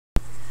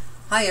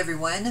Hi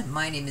everyone,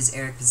 my name is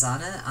Eric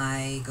Pizzana.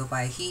 I go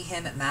by he,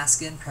 him,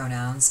 masculine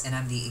pronouns, and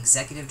I'm the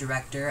Executive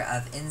Director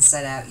of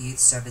Inside Out Youth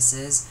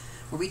Services,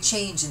 where we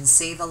change and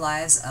save the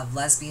lives of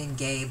lesbian,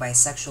 gay,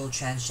 bisexual,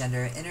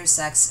 transgender,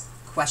 intersex,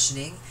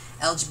 questioning,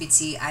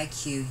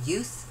 LGBTIQ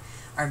youth.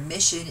 Our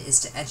mission is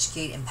to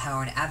educate,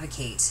 empower, and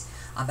advocate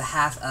on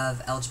behalf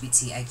of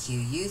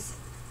LGBTIQ youth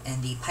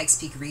in the Pikes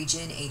Peak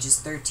region, ages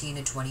 13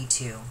 to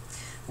 22,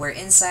 where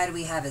inside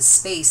we have a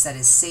space that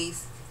is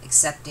safe,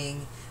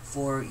 accepting,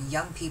 for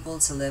young people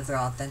to live their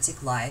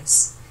authentic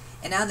lives.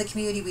 And now in the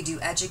community we do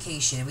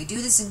education. We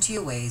do this in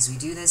two ways. We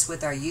do this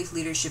with our youth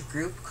leadership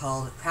group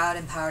called Proud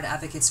Empowered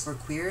Advocates for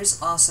Queers,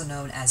 also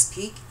known as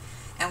PEAK.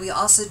 And we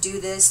also do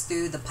this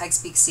through the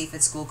Pikes Peak Safe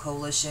at School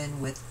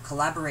Coalition with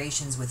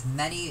collaborations with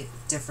many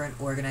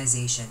different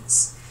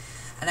organizations.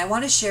 And I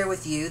want to share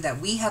with you that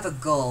we have a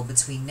goal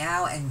between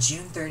now and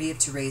June 30th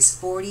to raise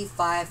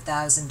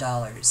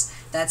 $45,000.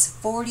 That's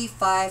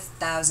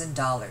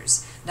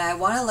 $45,000. Now I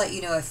want to let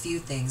you know a few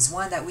things.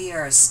 One, that we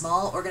are a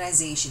small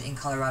organization in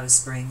Colorado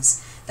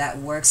Springs that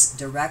works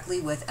directly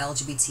with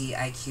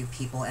LGBTIQ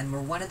people, and we're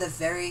one of the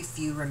very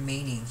few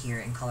remaining here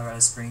in Colorado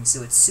Springs,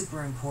 so it's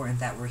super important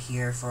that we're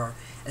here for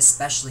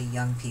especially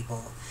young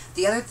people.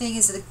 The other thing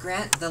is that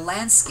the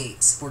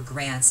landscapes for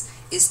grants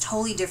is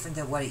totally different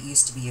than what it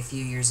used to be a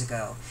few years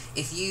ago.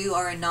 If you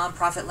are in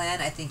nonprofit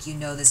land, I think you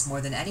know this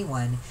more than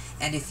anyone,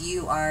 and if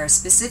you are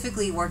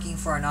specifically working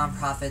for a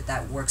nonprofit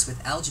that works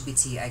with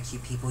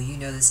LGBTIQ people, you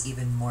know this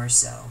even more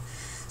so.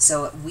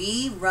 So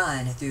we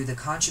run through the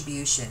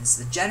contributions,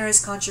 the generous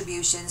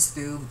contributions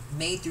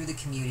made through the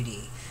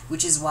community,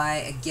 which is why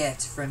a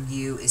gift from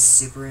you is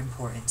super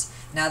important.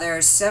 Now there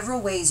are several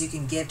ways you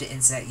can give to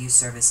Inside Out Youth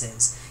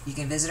Services. You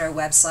can visit our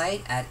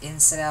website at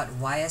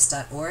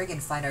insideoutys.org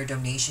and find our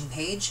donation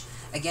page.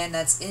 Again,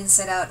 that's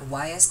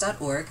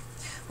insideoutys.org.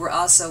 We're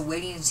also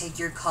waiting to take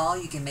your call.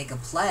 You can make a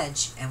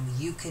pledge, and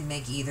you can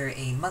make either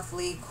a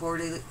monthly,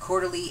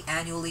 quarterly,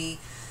 annually,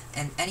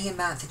 and any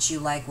amount that you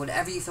like,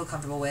 whatever you feel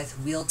comfortable with.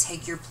 We'll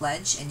take your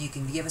pledge, and you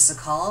can give us a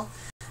call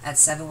at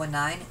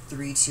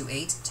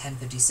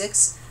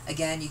 719-328-1056.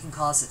 Again, you can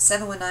call us at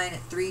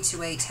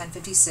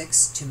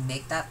 719-328-1056 to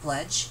make that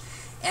pledge.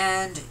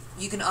 And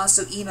you can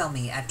also email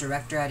me at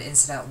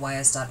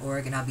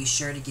director@insideoutys.org, and I'll be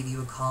sure to give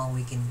you a call, and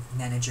we can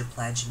manage your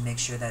pledge and make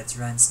sure that it's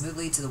run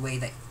smoothly to the way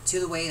that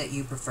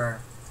you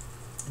prefer.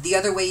 The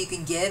other way you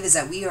can give is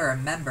that we are a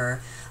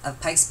member of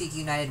Pikes Peak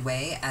United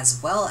Way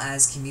as well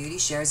as Community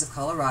Shares of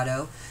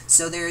Colorado.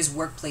 So there is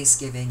workplace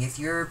giving. If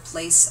your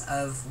place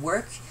of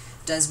work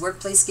does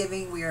workplace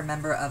giving, we are a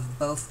member of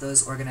both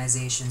those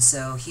organizations.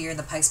 So here in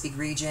the Pikes Peak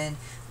region,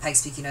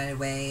 Pikes Peak United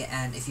Way,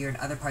 and if you're in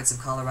other parts of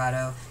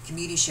Colorado,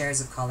 Community Shares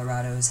of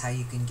Colorado is how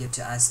you can give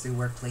to us through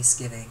workplace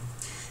giving.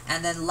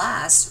 And then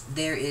last,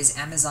 there is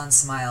Amazon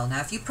Smile.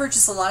 Now, if you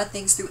purchase a lot of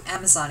things through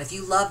Amazon, if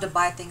you love to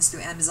buy things through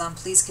Amazon,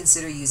 please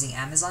consider using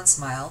Amazon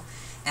Smile.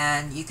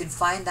 And you can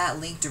find that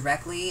link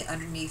directly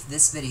underneath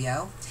this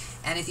video.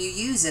 And if you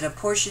use it, a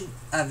portion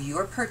of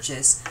your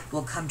purchase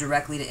will come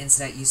directly to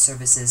Inside Out Youth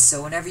Services.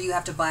 So whenever you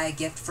have to buy a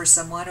gift for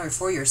someone or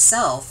for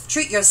yourself,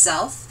 treat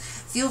yourself,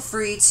 feel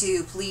free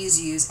to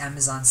please use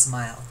Amazon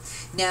Smile.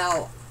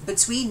 Now,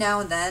 between now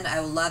and then, I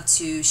would love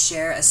to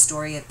share a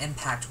story of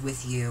impact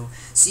with you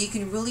so you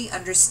can really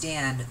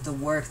understand the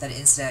work that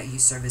Inside Out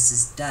Youth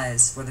Services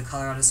does for the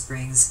Colorado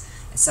Springs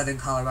and Southern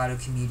Colorado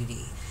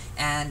community.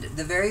 And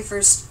the very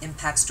first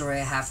impact story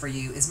I have for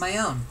you is my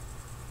own.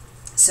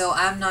 So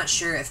I'm not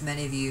sure if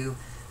many of you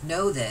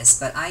know this,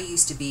 but I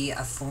used to be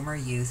a former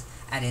youth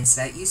at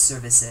Inside Out Youth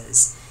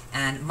Services.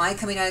 And my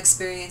coming out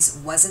experience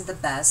wasn't the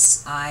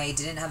best. I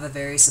didn't have a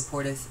very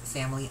supportive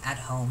family at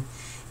home.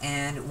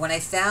 And when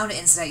I found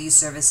Inside Out Youth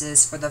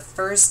Services for the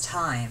first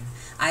time,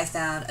 I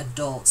found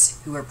adults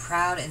who were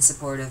proud and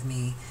supportive of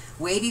me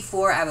way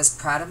before I was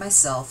proud of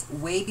myself,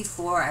 way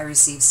before I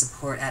received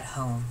support at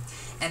home.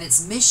 And its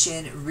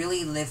mission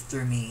really lived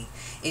through me.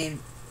 It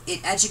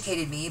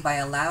educated me by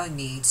allowing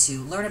me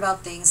to learn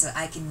about things that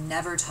I can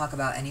never talk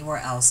about anywhere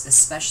else,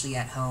 especially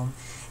at home.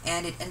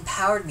 And it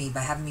empowered me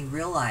by having me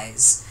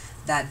realize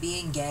that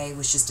being gay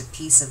was just a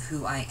piece of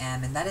who I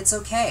am and that it's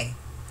okay.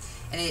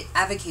 And it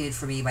advocated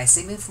for me by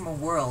saving me from a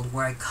world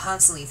where I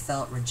constantly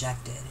felt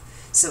rejected.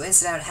 So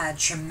Inside Out had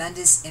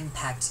tremendous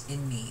impact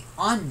in me,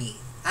 on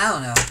me. I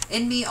don't know,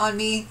 in me, on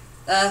me.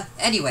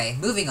 Anyway,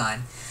 moving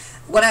on.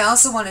 What I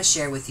also want to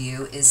share with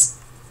you is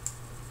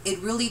it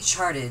really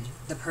charted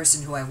the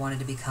person who I wanted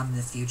to become in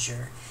the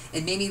future.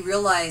 It made me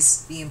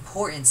realize the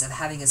importance of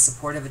having a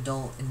supportive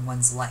adult in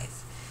one's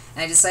life.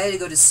 And I decided to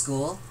go to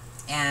school,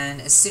 and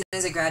as soon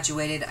as I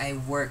graduated, I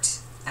worked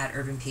at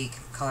Urban Peak,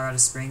 Colorado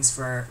Springs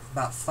for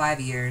about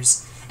 5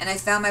 years, and I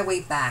found my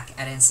way back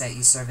at Inside Out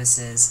Youth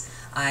Services.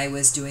 I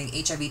was doing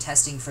HIV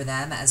testing for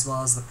them as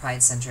well as the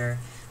Pride Center,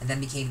 and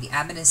then became the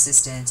admin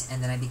assistant,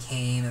 and then I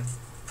became a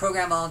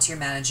program volunteer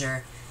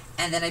manager,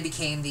 and then I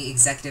became the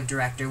executive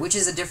director, which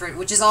is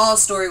all a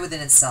story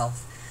within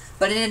itself.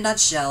 But in a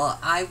nutshell,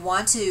 I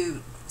want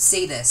to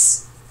say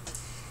this.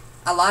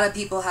 A lot of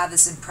people have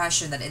this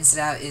impression that Inside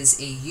Out is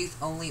a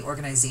youth-only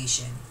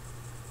organization.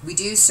 We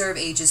do serve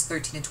ages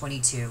 13 to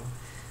 22,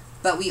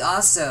 but we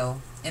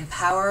also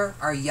empower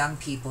our young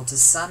people to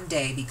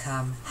someday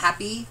become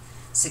happy,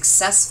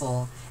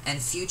 successful, and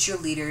future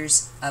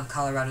leaders of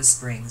Colorado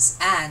Springs,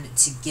 and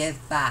to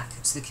give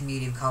back to the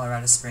community of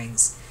Colorado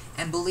Springs.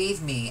 And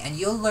believe me, and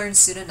you'll learn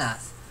soon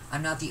enough,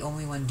 I'm not the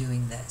only one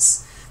doing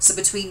this. So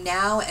between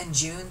now and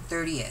June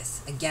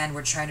 30th, again,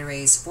 we're trying to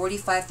raise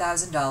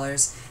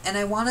 $45,000, and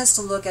I want us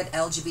to look at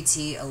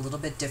LGBT a little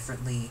bit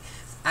differently.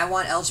 I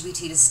want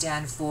LGBT to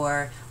stand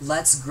for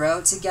let's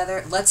grow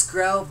together, let's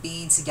grow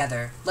being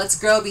together, let's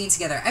grow being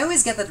together. I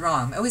always get that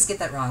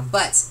wrong,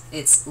 but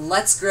it's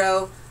let's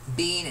grow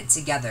being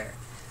together.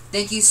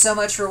 Thank you so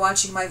much for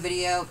watching my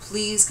video.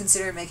 Please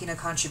consider making a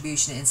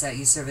contribution to Inside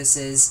Youth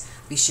Services.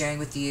 I'll be sharing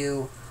with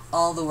you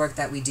all the work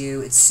that we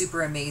do. It's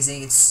super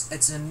amazing.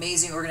 It's an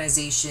amazing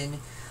organization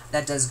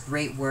that does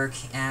great work,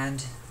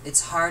 and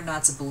it's hard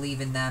not to believe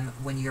in them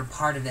when you're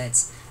part of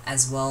it,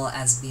 as well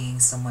as being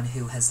someone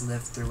who has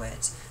lived through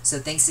it. So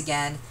thanks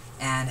again,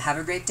 and have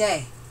a great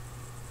day.